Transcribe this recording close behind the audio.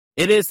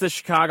It is the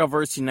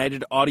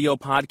ChicagoVerseUniteD Audio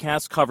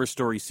Podcast Cover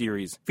Story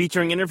Series,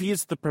 featuring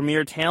interviews with the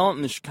premier talent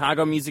in the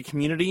Chicago music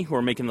community who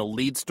are making the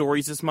lead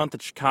stories this month at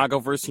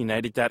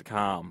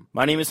ChicagoVerseUniteD.com.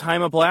 My name is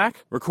Jaime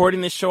Black,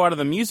 recording this show out of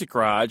the Music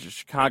Garage,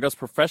 Chicago's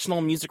professional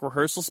music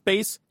rehearsal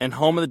space and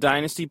home of the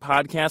Dynasty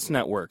Podcast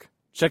Network.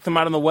 Check them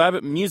out on the web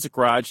at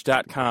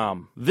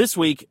musicgarage.com. This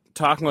week,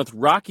 talking with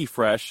Rockie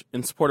Fresh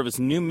in support of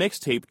his new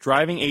mixtape,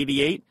 Driving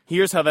 88.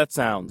 Here's how that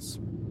sounds.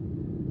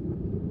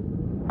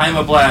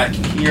 I'm Black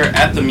here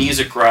at the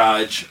Music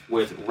Garage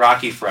with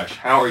Rockie Fresh.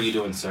 How are you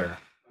doing, sir?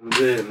 I'm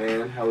good,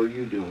 man. How are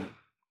you doing?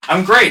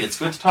 I'm great. It's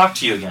good to talk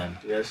to you again.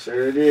 Yes,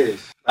 sir, it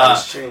is.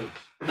 It's changed.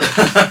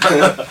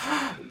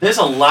 There's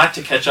a lot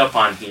to catch up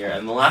on here,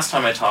 and the last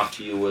time I talked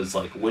to you was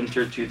like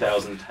winter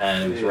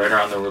 2010. It was right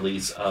around the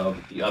release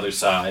of The Other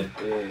Side.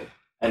 Yeah.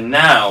 And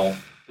now,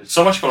 there's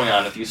so much going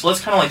on with you, so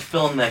let's kind of like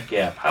fill in that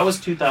gap. How was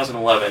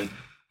 2011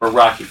 for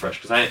Rockie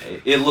Fresh? Because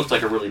it looked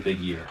like a really big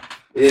year.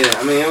 Yeah,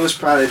 I mean, it was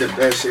probably the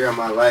best year of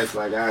my life.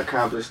 Like, I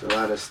accomplished a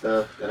lot of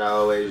stuff that I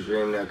always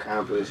dreamed to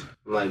accomplish,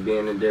 like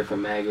being in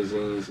different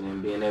magazines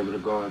and being able to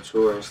go on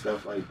tour and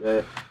stuff like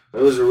that.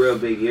 It was a real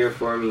big year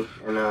for me,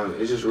 and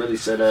it just really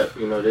set up,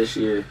 this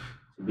year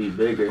to be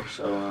bigger.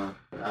 So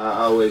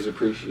I always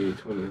appreciate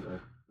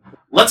 2011.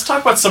 Let's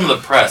talk about some of the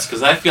press,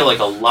 because I feel like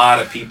a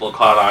lot of people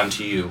caught on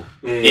to you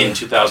in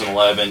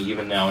 2011,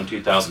 even now in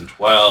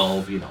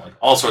 2012, like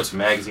all sorts of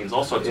magazines,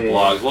 all sorts of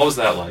blogs. What was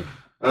that like?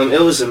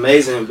 It was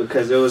amazing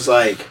because it was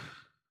like,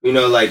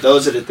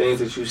 those are the things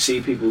that you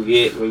see people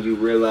get when you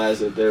realize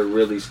that they're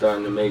really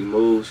starting to make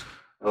moves.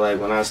 And like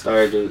when I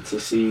started to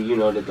see,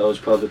 that those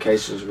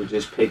publications were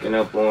just picking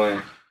up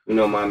on,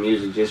 my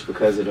music just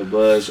because of the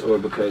buzz or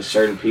because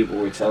certain people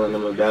were telling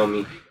them about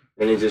me.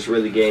 And it just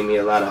really gave me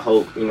a lot of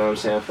hope,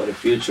 for the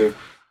future.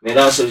 And it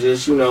also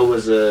just,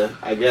 was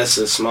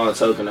a small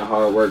token of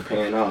hard work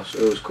paying off. So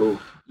it was cool.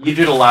 You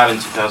did a lot in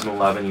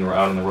 2011. You were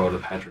out on the road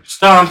with Patrick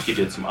Stump. You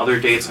did some other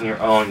dates on your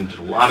own. You did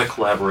a lot of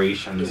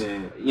collaborations.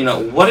 Yeah.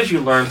 What did you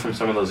learn from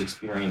some of those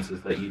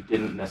experiences that you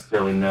didn't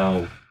necessarily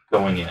know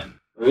going in?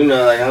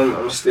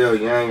 I'm still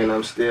young and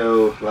I'm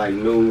still,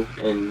 new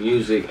in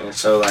music. And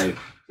so,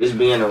 just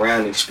being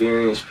around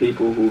experienced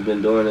people who've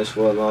been doing this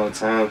for a long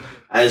time,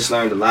 I just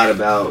learned a lot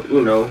about,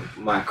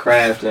 my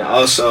craft. And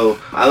also,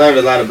 I learned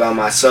a lot about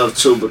myself,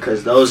 too,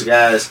 because those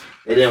guys,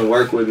 they didn't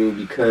work with me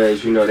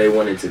because, they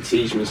wanted to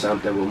teach me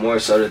something, but more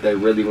so that they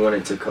really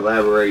wanted to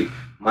collaborate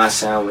my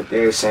sound with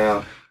their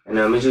sound. And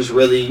it just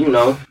really,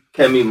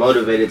 kept me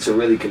motivated to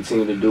really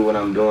continue to do what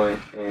I'm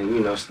doing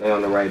and, stay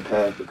on the right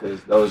path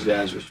because those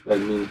guys respect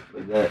me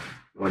for that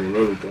more than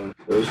anything.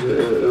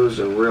 It was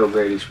a real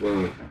great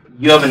experience.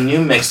 You have a new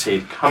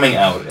mixtape coming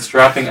out. It's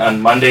dropping on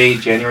Monday,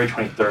 January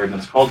 23rd, and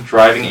it's called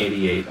Driving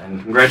 88.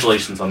 And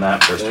congratulations on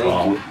that, first of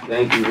all.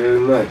 Thank you very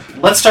much.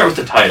 Let's start with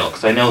the title,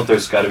 because I know that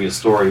there's got to be a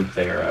story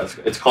there.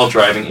 It's called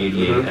Driving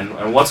 88,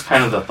 and what's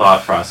kind of the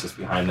thought process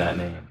behind that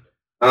name?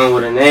 Well,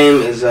 the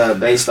name is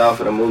based off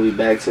of the movie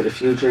Back to the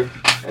Future.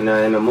 And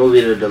in the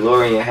movie, the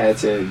DeLorean had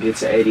to get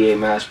to 88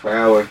 miles per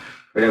hour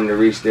for them to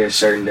reach their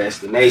certain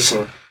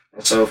destination.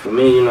 And so for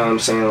me, I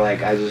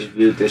just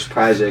viewed this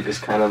project as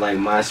kind of like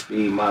my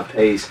speed, my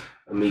pace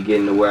of me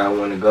getting to where I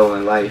want to go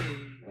in life.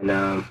 And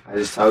I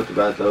just talked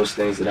about those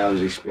things that I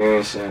was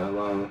experiencing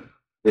along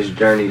this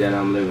journey that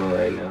I'm living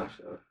right now.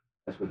 So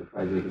that's what the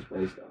project is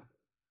based on.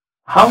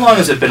 How long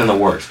has it been in the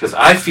works? Because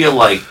I feel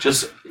like,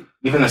 just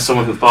even as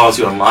someone who follows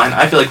you online,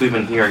 I feel like we've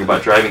been hearing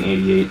about Driving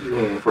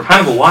 88 for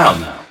kind of a while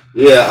now.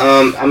 Yeah,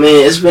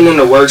 it's been in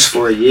the works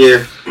for a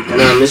year.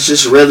 And it's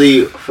just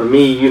really, for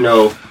me,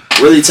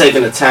 really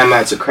taking the time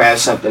out to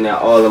craft something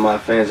that all of my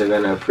fans are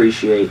going to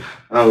appreciate.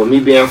 With me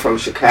being from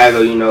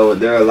Chicago,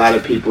 there are a lot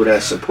of people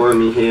that support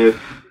me here.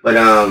 But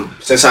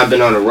since I've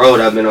been on the road,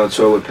 I've been on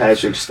tour with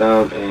Patrick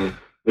Stump and,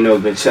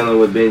 been chilling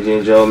with Benji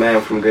and Joe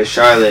Man from Good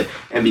Charlotte.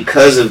 And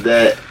because of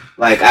that,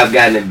 I've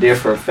gotten a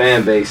different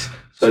fan base.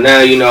 So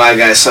now, I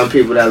got some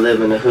people that live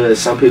in the hood,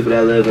 some people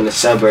that live in the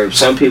suburbs,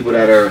 some people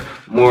that are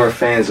more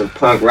fans of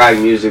punk rock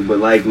music but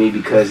like me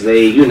because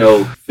they,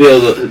 feel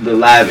the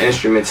live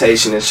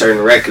instrumentation in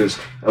certain records.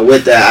 And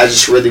with that, I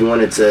just really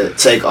wanted to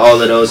take all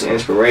of those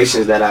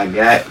inspirations that I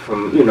got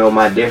from,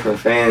 my different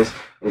fans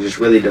and just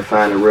really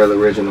define a real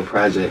original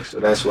project. So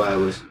that's why it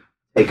was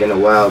taking a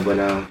while. But,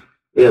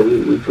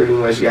 we pretty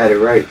much got it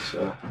right.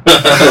 So.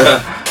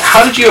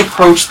 How did you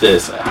approach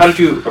this? How did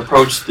you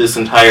approach this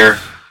entire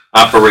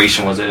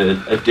operation? Was it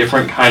a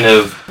different kind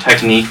of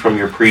technique from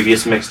your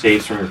previous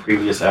mixtapes, from your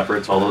previous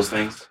efforts, all those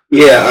things?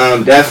 Yeah,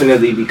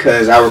 definitely,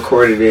 because I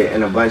recorded it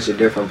in a bunch of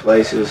different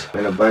places,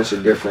 in a bunch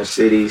of different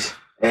cities,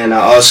 and I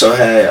also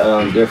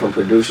had different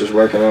producers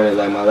working on it.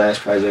 Like my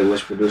last project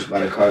was produced by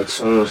the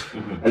Cartoons,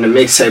 and the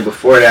mixtape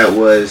before that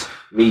was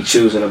me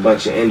choosing a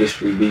bunch of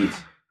industry beats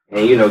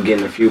and,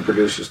 getting a few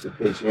producers to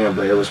pitch in,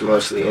 but it was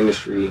mostly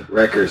industry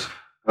records.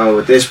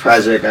 With this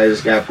project, I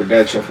just got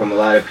production from a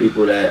lot of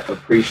people that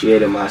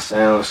appreciated my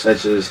sound,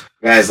 such as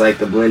guys like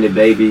the Blended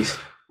Babies,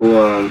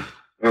 who, in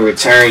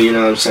return,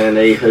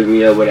 they hooked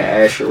me up with an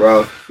Asher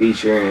Roth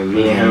feature, and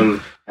me and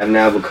him have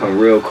now become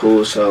real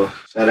cool. So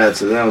shout out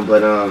to them.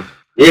 But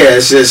yeah,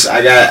 it's just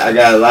I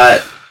got a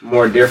lot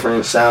more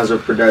different sounds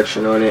of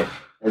production on it,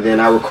 and then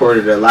I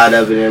recorded a lot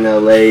of it in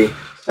LA.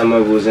 Some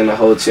of it was in a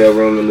hotel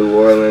room in New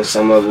Orleans,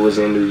 some of it was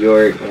in New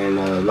York, and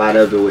a lot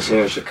of it was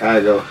here in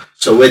Chicago.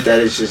 So with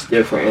that, it's just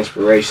different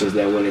inspirations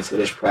that went into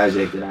this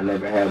project that I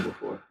never had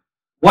before.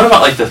 What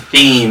about like the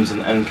themes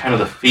and kind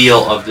of the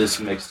feel of this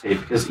mixtape?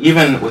 Because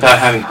even without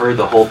having heard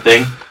the whole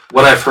thing,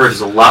 what I've heard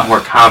is a lot more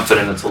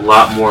confident. It's a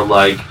lot more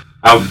like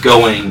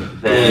outgoing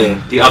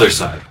than the other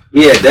side.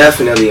 Yeah,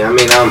 definitely. I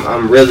mean,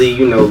 I'm really,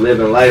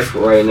 living life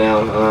right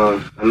now.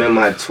 I'm in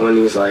my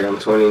 20s, like I'm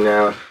 20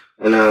 now.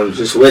 And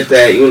just with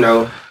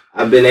that,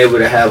 I've been able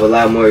to have a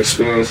lot more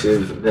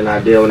experiences than I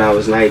did when I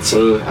was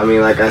 19. I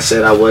mean, like I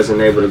said, I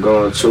wasn't able to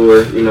go on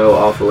tour,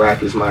 off of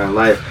Rockie's Modern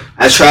Life.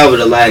 I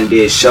traveled a lot and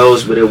did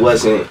shows, but it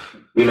wasn't,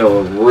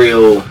 a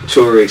real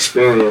tour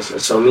experience.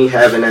 And so me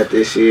having that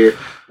this year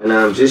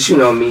and just,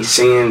 me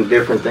seeing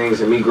different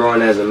things and me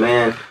growing as a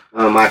man,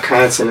 my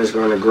content is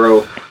going to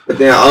grow. But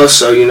then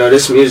also,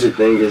 this music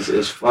thing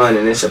is fun,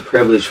 and it's a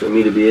privilege for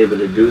me to be able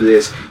to do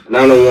this. And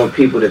I don't want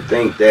people to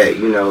think that,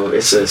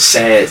 it's a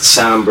sad,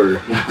 somber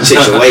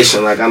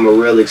situation. Like, I'm a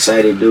real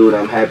excited dude.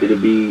 I'm happy to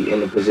be in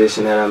the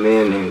position that I'm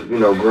in and,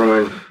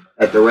 growing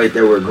at the rate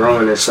that we're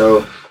growing. And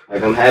so,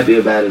 like, I'm happy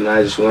about it, and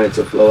I just want it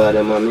to flow out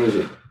in my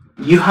music.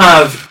 You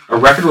have a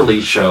record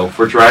release show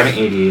for Driving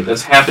 88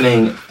 that's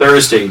happening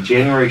Thursday,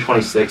 January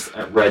 26th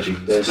at Reggie's.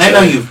 Yes, and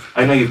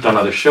I know you've done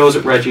other shows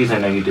at Reggie's. I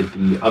know you did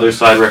the Other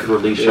Side record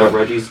release show at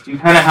Reggie's. Do you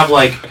kind of have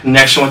like a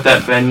connection with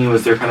that venue?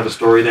 Is there kind of a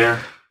story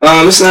there?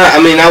 It's not. I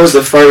mean, that was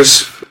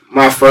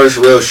my first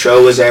real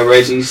show was at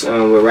Reggie's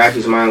with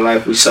Rockie's Modern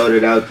Life. We sold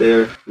it out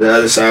there. The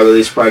Other Side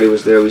release party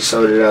was there. We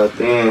sold it out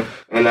then.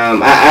 And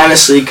I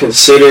honestly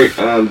considered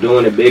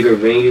doing a bigger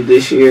venue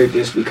this year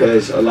just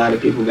because a lot of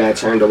people got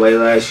turned away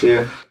last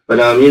year. But,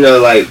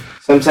 like,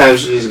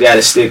 sometimes you just got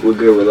to stick with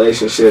good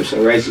relationships.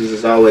 And Reggie's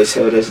has always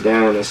held us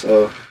down. And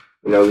so,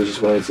 we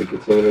just wanted to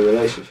continue the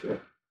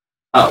relationship.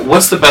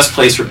 What's the best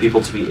place for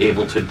people to be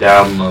able to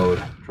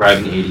download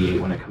Driving 88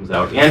 when it comes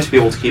out and to be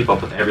able to keep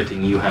up with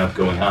everything you have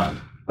going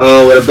on?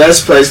 Well, the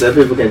best place that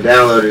people can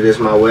download it is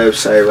my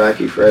website,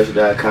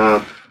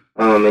 RockieFresh.com.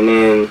 And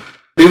then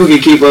people can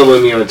keep up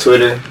with me on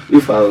Twitter. You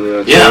follow me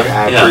on Twitter.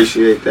 I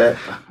appreciate that.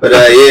 But,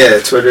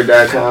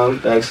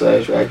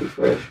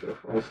 Twitter.com/RockieFresh.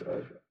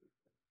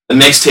 The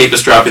mixtape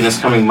is dropping this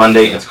coming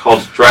Monday. It's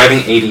called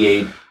Driving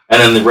 88.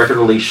 And then the record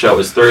release show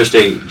is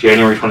Thursday,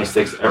 January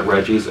 26th at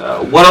Reggie's.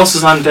 What else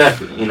is on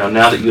deck?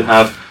 Now that you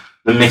have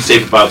the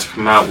mixtape about to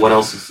come out, what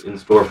else is in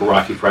store for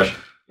Rockie Fresh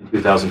in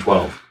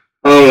 2012?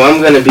 I'm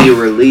going to be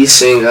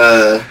releasing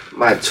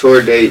my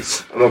tour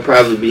dates. I'm going to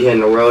probably be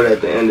hitting the road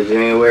at the end of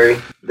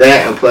January.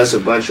 That and plus a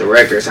bunch of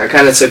records. I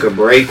kind of took a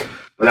break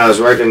when I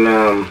was working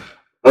on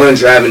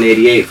Driving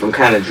 88 from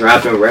kind of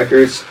dropping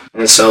records.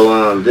 And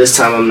so this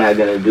time I'm not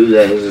going to do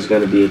that. It's just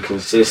going to be a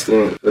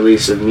consistent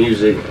release of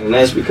music. And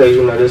that's because,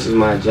 this is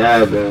my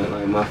job and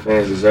like my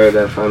fans deserve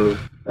that from me.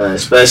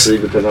 Especially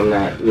because I'm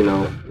not,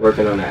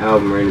 working on an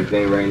album or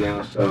anything right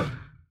now. So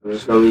I'm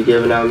just going to be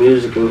giving out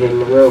music and hitting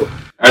the road.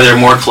 Are there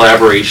more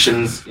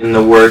collaborations in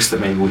the works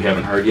that maybe we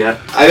haven't heard yet?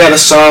 I got a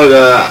song,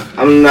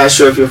 I'm not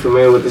sure if you're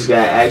familiar with this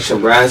guy,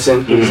 Action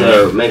Bronson. He's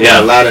making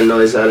a lot of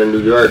noise out of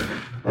New York.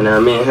 And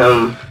me and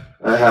him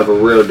have a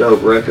real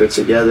dope record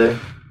together.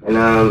 And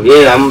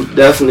I'm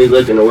definitely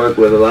looking to work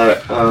with a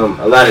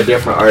lot of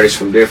different artists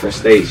from different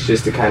states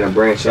just to kind of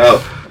branch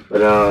out.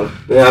 But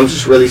I'm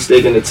just really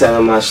sticking to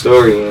telling my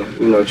story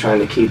and, trying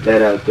to keep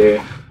that out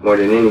there more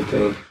than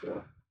anything.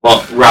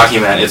 Well, Rockie,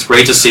 man, it's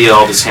great to see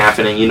all this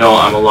happening.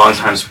 I'm a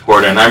longtime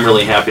supporter, and I'm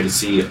really happy to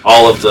see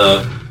all of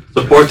the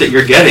support that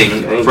you're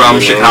getting from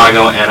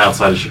Chicago and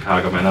outside of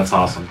Chicago, man. That's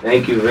awesome.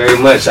 Thank you very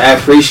much. I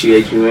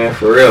appreciate you, man,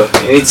 for real.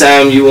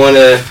 Anytime you want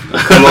to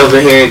come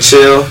over here and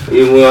chill,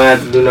 we don't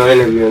have to do no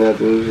interview or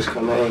nothing. You just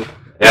come in.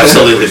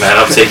 Absolutely, man.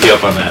 I'll take you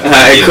up on that. All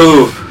right,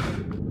 cool.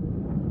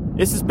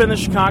 This has been the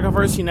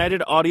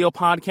ChicagoVerseUniteD Audio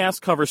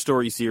Podcast Cover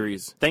Story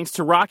Series. Thanks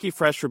to Rockie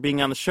Fresh for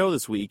being on the show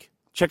this week.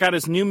 Check out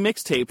his new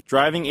mixtape,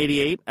 Driving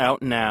 88,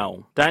 out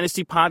now.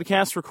 Dynasty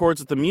Podcasts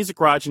records at the Music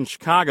Garage in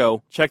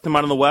Chicago. Check them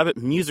out on the web at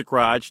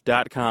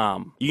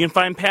musicgarage.com. You can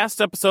find past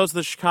episodes of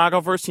the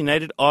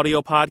ChicagoVerseUniteD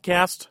audio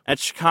podcast at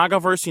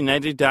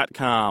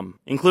ChicagoVerseUniteD.com,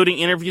 including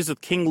interviews with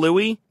King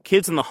Louie,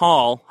 Kids in the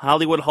Hall,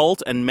 Hollywood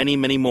Holt, and many,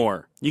 many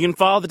more. You can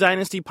follow the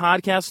Dynasty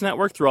Podcast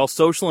Network through all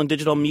social and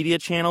digital media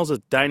channels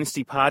at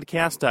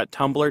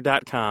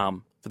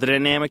dynastypodcast.tumblr.com. For the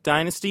Dynamic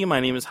Dynasty, my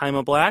name is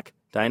Jaime Black,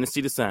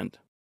 Dynasty Descent.